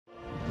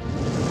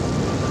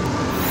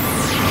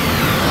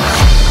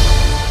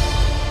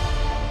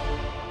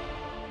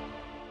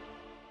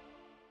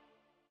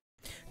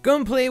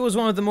Gunplay was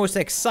one of the most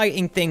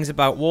exciting things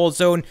about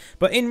Warzone,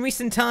 but in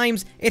recent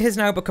times, it has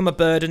now become a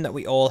burden that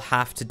we all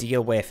have to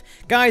deal with.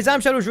 Guys, I'm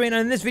Shadows Rain,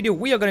 and in this video,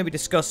 we are going to be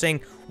discussing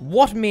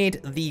what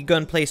made the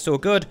gunplay so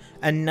good,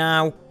 and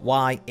now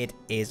why it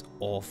is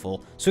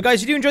awful. So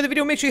guys, if you do enjoy the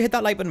video, make sure you hit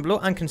that like button below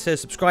and consider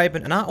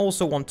subscribing, and I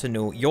also want to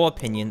know your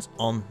opinions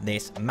on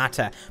this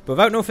matter. But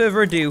without no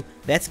further ado,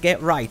 let's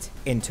get right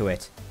into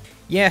it.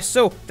 Yeah,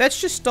 so let's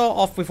just start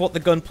off with what the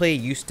gunplay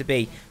used to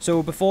be.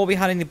 So before we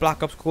had any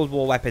Black Ops Cold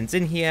War weapons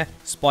in here,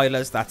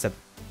 spoilers, that's a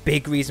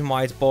big reason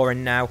why it's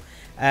boring now.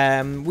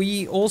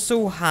 We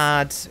also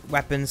had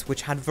weapons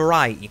which had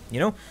variety, you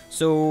know?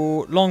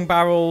 So long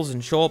barrels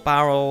and short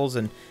barrels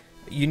and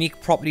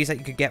unique properties that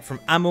you could get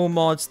from ammo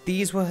mods.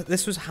 This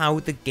was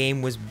how the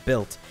game was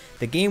built.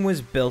 The game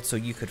was built so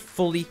you could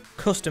fully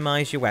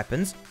customize your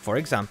weapons, for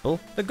example,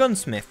 the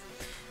gunsmith.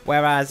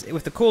 Whereas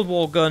with the Cold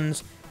War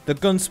guns, the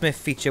gunsmith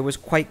feature was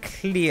quite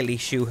clearly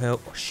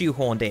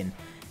shoehorned in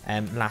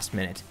last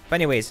minute. But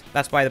anyways,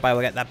 that's by the by,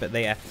 we'll get that bit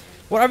later.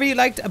 What I really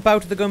liked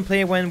about the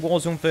gunplay when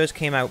Warzone first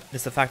came out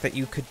is the fact that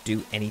you could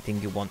do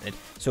anything you wanted.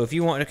 So if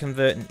you wanted to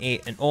convert an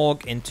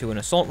AUG into an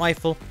assault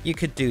rifle, you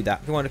could do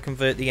that. If you wanted to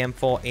convert the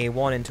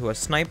M4A1 into a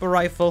sniper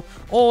rifle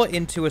or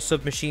into a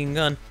submachine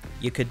gun,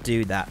 you could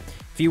do that.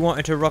 If you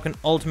wanted to rock an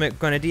ultimate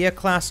grenadier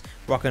class,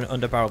 rock an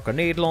underbarrel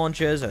grenade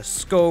launchers, a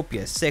scope,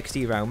 your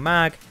 60 round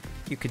mag,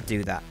 you could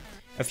do that.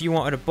 If you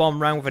wanted to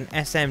bomb around with an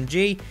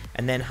SMG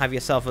and then have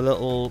yourself a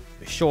little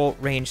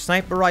short-range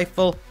sniper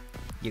rifle,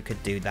 you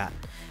could do that.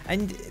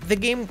 And the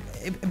game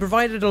it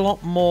provided a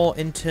lot more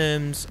in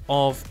terms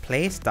of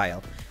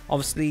playstyle.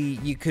 Obviously,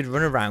 you could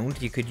run around,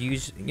 you could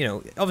use, you know,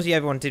 obviously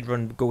everyone did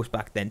run Ghost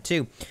back then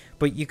too,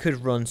 but you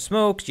could run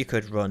smokes, you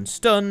could run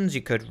stuns,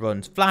 you could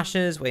run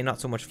flashes, well, not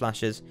so much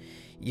flashes.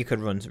 You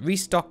could run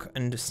restock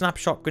and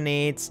snapshot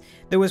grenades.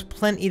 There was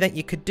plenty that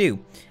you could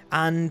do.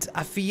 And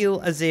I feel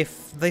as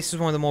if this is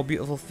one of the more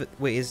beautiful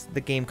ways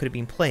the game could have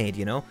been played,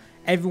 you know?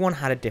 Everyone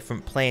had a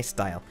different play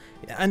style.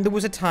 And there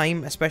was a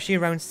time, especially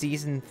around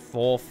Season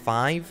 4,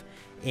 5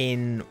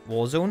 in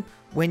Warzone,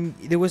 when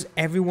there was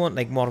everyone,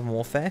 like Modern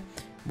Warfare,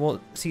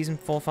 Season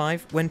 4,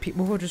 5, when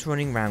people were just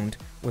running around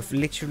with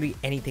literally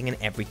anything and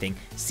everything.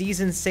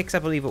 Season 6, I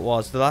believe it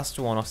was, the last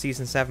one, or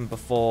Season 7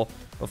 before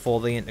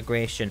the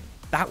integration.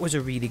 That was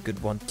a really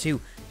good one too.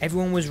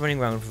 Everyone was running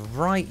around with a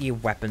variety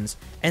of weapons,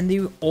 and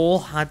they all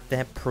had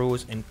their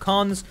pros and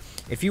cons.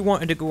 If you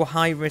wanted to go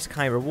high risk,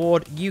 high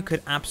reward, you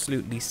could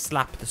absolutely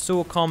slap the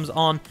SOCOMs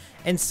on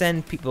and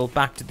send people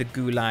back to the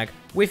gulag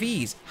with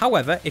ease.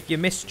 However, if you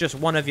missed just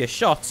one of your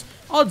shots,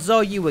 odds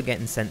are you were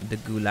getting sent to the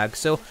gulag.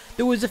 So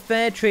there was a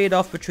fair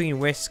trade-off between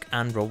risk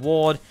and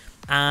reward,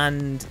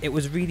 and it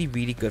was really,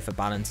 really good for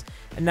balance.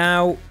 And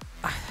now,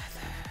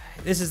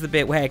 this is the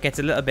bit where it gets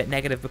a little bit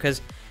negative,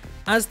 because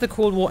as the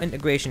Cold War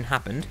integration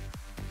happened,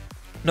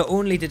 not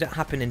only did it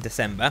happen in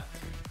December,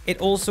 it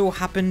also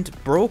happened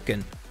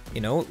broken.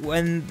 You know,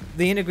 when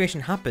the integration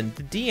happened,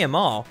 the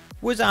DMR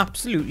was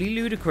absolutely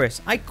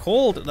ludicrous. I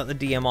called that the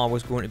DMR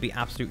was going to be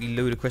absolutely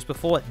ludicrous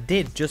before it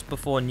did, just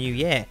before New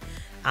Year.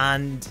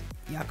 And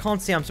yeah, I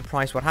can't say I'm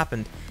surprised what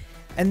happened.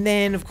 And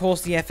then, of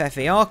course, the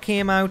FFAR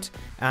came out,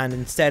 and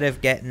instead of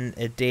getting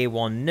a day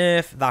one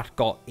nerf, that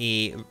got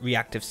a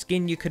reactive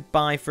skin you could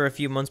buy for a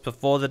few months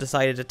before they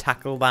decided to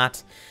tackle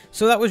that.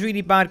 So that was really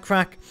bad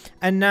crack.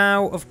 And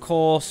now, of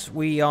course,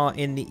 we are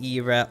in the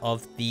era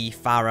of the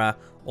Farah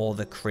or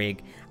the Krig.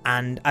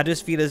 And I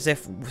just feel as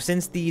if,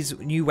 since these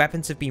new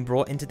weapons have been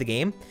brought into the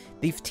game,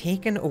 they've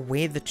taken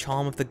away the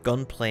charm of the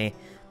gunplay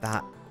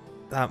that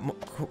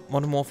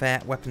Modern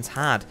Warfare weapons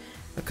had.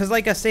 Because,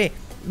 like I say,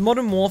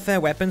 Modern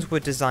Warfare weapons were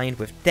designed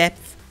with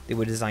depth, they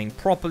were designed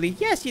properly.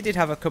 Yes, you did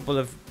have a couple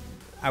of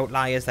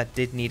outliers that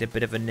did need a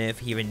bit of a nerf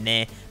here and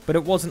there, but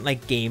it wasn't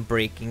like game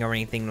breaking or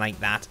anything like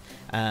that,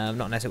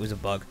 not unless it was a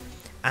bug.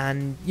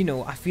 And, you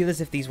know, I feel as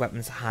if these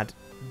weapons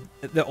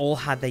they all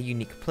had their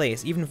unique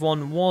place. Even if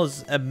one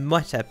was a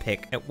meta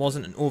pick, it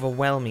wasn't an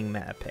overwhelming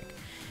meta pick.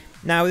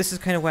 Now, this is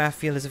kind of where I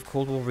feel as if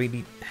Cold War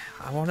really,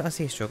 I want to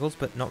say struggles,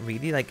 but not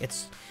really. Like,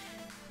 it's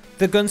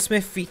the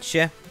gunsmith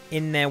feature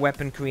in their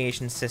weapon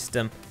creation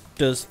system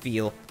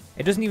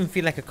it doesn't even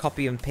feel like a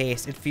copy and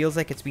paste. It feels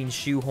like it's been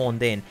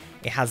shoehorned in.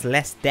 It has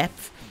less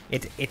depth,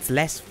 it's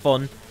less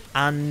fun,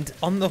 and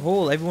on the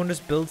whole, everyone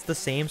just builds the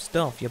same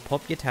stuff. You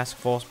pop your task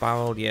force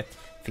barrel, your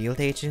field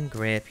agent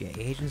grip, your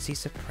agency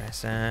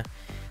suppressor,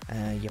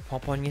 you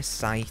pop on your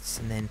sights,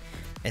 and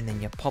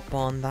then you pop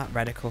on that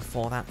reticle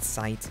for that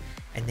sight,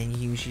 and then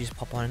you usually just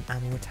pop on an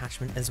ammo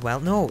attachment as well.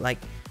 No, like,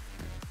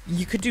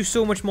 you could do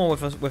so much more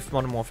with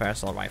Modern Warfare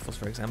assault rifles,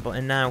 for example,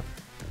 and now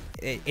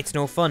it's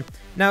no fun.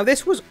 Now,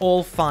 this was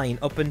all fine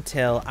up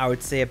until, I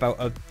would say,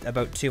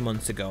 about 2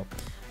 months ago,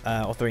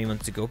 or 3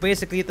 months ago.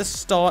 Basically, at the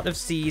start of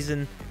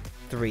Season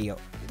 3,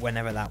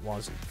 whenever that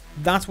was,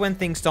 that's when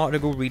things started to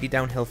go really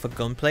downhill for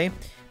gunplay.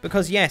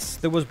 Because, yes,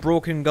 there was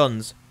broken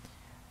guns,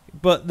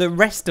 but the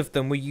rest of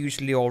them were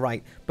usually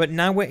alright. But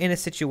now we're in a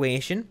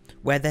situation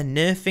where they're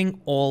nerfing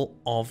all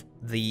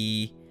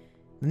the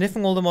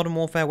Modern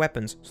Warfare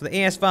weapons. So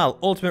the AS-Val,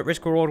 Ultimate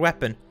Risk Reward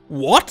Weapon,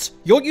 What?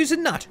 You're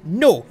using that?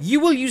 No, you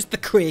will use the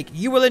Craig,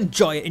 you will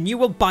enjoy it, and you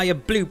will buy a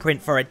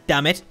blueprint for it,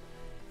 damn it.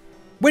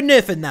 We're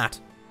nerfing that.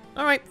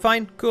 Alright,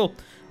 fine, cool.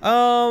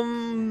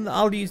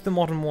 I'll use the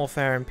Modern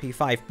Warfare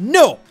MP5.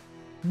 No!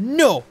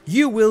 No,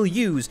 you will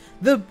use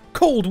the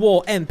Cold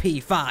War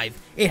MP5.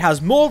 It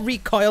has more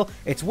recoil,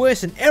 it's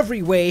worse in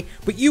every way,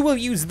 but you will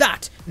use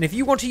that. And if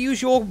you want to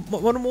use your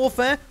Modern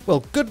Warfare,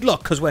 well, good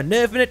luck, because we're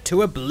nerfing it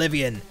to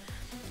oblivion.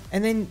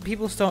 And then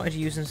people started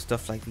using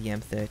stuff like the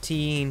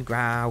M13,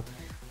 Grau,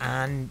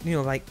 and, you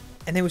know, like,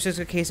 and it was just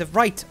a case of,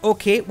 right,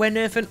 okay, we're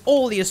nerfing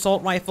all the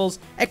assault rifles,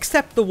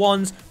 except the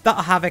ones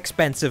that have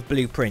expensive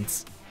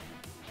blueprints.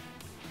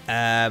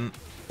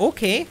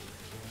 Okay,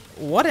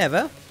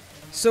 whatever.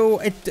 So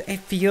it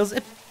feels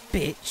a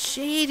bit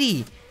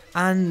shady,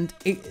 and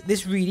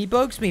this really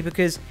bugs me,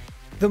 because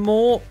the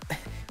more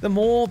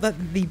that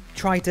they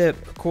try to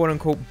quote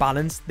unquote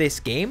balance this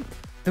game,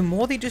 the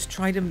more they just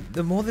try to,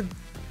 the more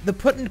they're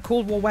putting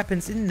Cold War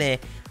weapons in there,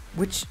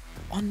 which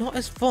are not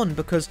as fun,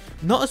 because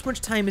not as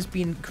much time is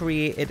being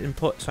created and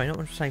put, sorry, not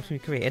much time is being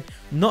created,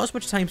 not as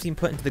much time is being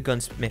put into the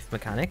gunsmith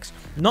mechanics,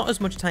 not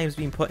as much time is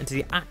being put into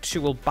the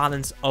actual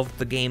balance of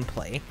the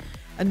gameplay,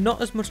 and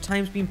not as much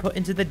time is being put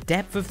into the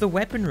depth of the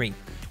weaponry.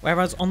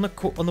 Whereas on the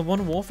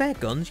Modern Warfare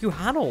guns, you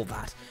had all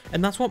that,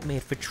 and that's what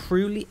made for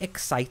truly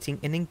exciting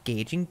and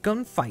engaging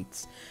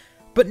gunfights.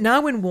 But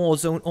now in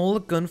Warzone, all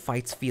the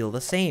gunfights feel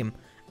the same.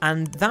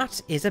 And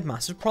that is a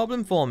massive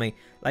problem for me.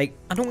 Like,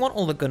 I don't want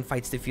all the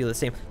gunfights to feel the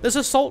same. There's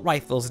assault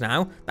rifles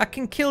now that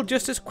can kill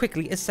just as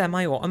quickly as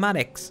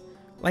semi-automatics.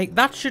 Like,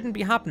 that shouldn't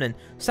be happening.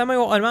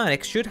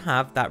 Semi-automatics should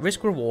have that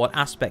risk-reward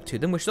aspect to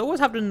them, which they always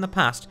have done in the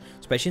past,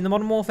 especially in the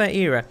Modern Warfare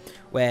era,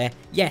 where,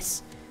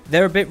 yes,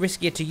 they're a bit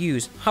riskier to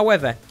use.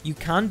 However, you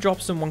can drop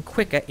someone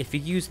quicker if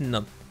you're using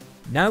them.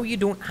 Now you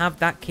don't have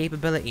that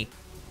capability.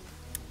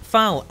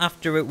 FAL,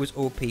 after it was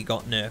OP,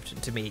 got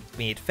nerfed to be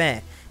made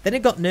fair. Then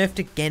it got nerfed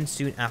again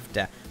soon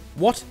after.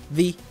 What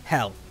the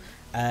hell?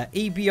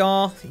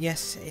 EBR,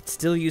 yes, it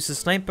still uses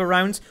sniper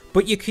rounds,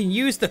 but you can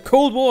use the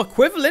Cold War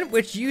equivalent,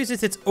 which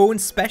uses its own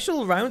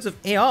special rounds of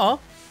AR.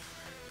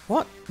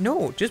 What?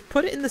 No, just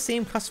put it in the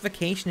same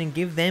classification and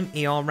give them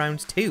AR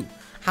rounds too.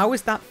 How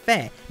is that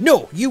fair?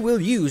 No, you will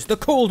use the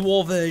Cold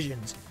War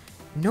versions.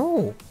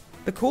 No,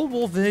 the Cold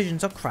War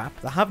versions are crap,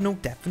 they have no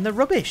depth, and they're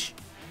rubbish.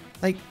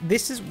 Like,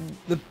 this is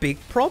the big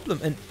problem,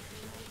 and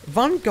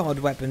Vanguard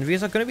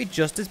weaponries are going to be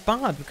just as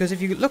bad, because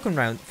if you look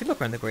around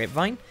the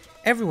grapevine,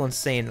 everyone's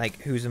saying, like,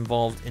 who's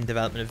involved in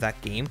development of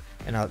that game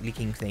and out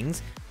leaking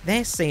things,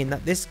 they're saying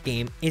that this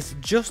game is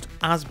just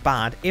as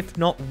bad, if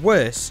not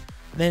worse,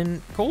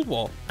 than Cold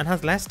War, and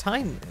has less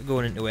time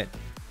going into it.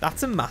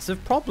 That's a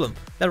massive problem.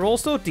 They're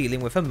also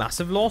dealing with a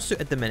massive lawsuit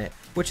at the minute,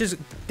 which is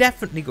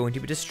definitely going to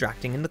be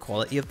distracting in the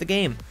quality of the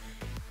game.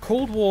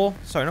 Cold War,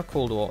 sorry, not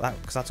Cold War,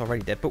 because that's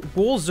already dead, but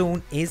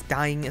Warzone is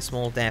dying a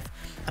small death,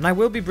 and I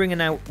will be bringing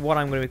out what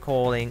I'm going to be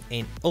calling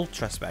an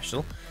Ultra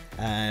Special.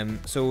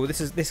 So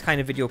this kind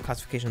of video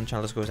classification on the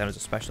channel just goes down as a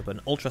special, but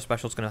an Ultra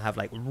Special is going to have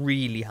like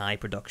really high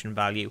production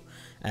value,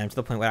 to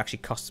the point where it actually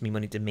costs me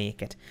money to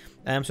make it.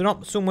 So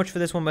not so much for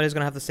this one, but it's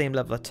going to have the same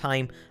level of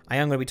time. I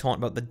am going to be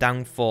talking about the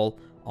downfall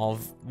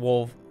of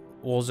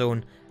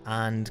Warzone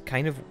and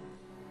kind of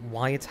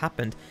why it's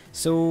happened.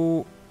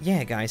 So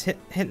yeah, guys,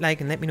 hit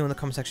like and let me know in the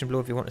comment section below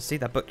if you want to see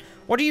that. But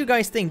what do you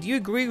guys think? Do you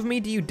agree with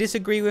me? Do you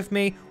disagree with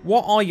me?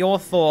 What are your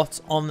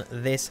thoughts on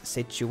this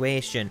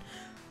situation?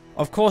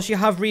 Of course, you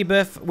have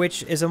Rebirth,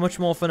 which is a much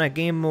more funner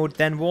game mode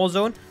than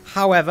Warzone.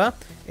 However,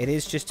 it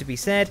is just to be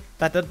said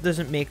that that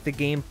doesn't make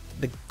the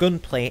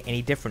gunplay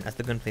any different, as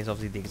the gunplay is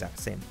obviously the exact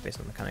same based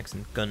on mechanics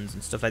and guns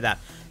and stuff like that.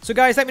 So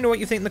guys, let me know what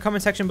you think in the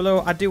comment section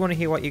below. I do want to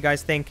hear what you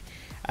guys think.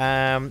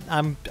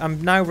 I'm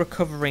now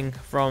recovering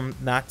from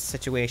that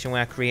situation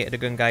where I created a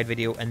gun guide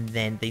video and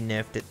then they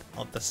nerfed it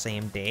on the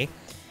same day.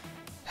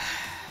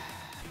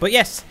 But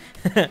yes,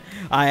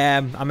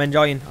 I'm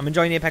enjoying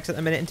Apex at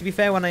the minute, and to be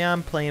fair, when I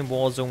am playing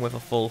Warzone with a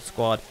full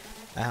squad,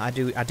 I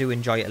do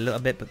enjoy it a little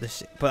bit, but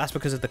that's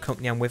because of the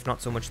company I'm with,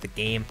 not so much the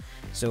game.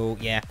 So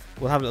yeah,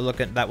 we'll have a look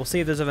at that. We'll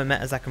see if there's other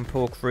metas I can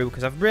poke through,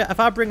 because if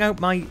I bring out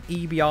my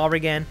EBR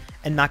again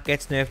and that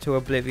gets nerfed to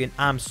oblivion,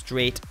 I'm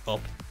straight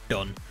up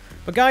done.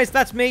 But guys,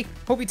 that's me.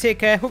 Hope you take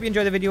care, hope you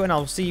enjoy the video, and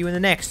I'll see you in the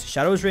next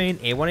Shadows Reign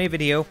A1A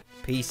video.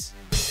 Peace.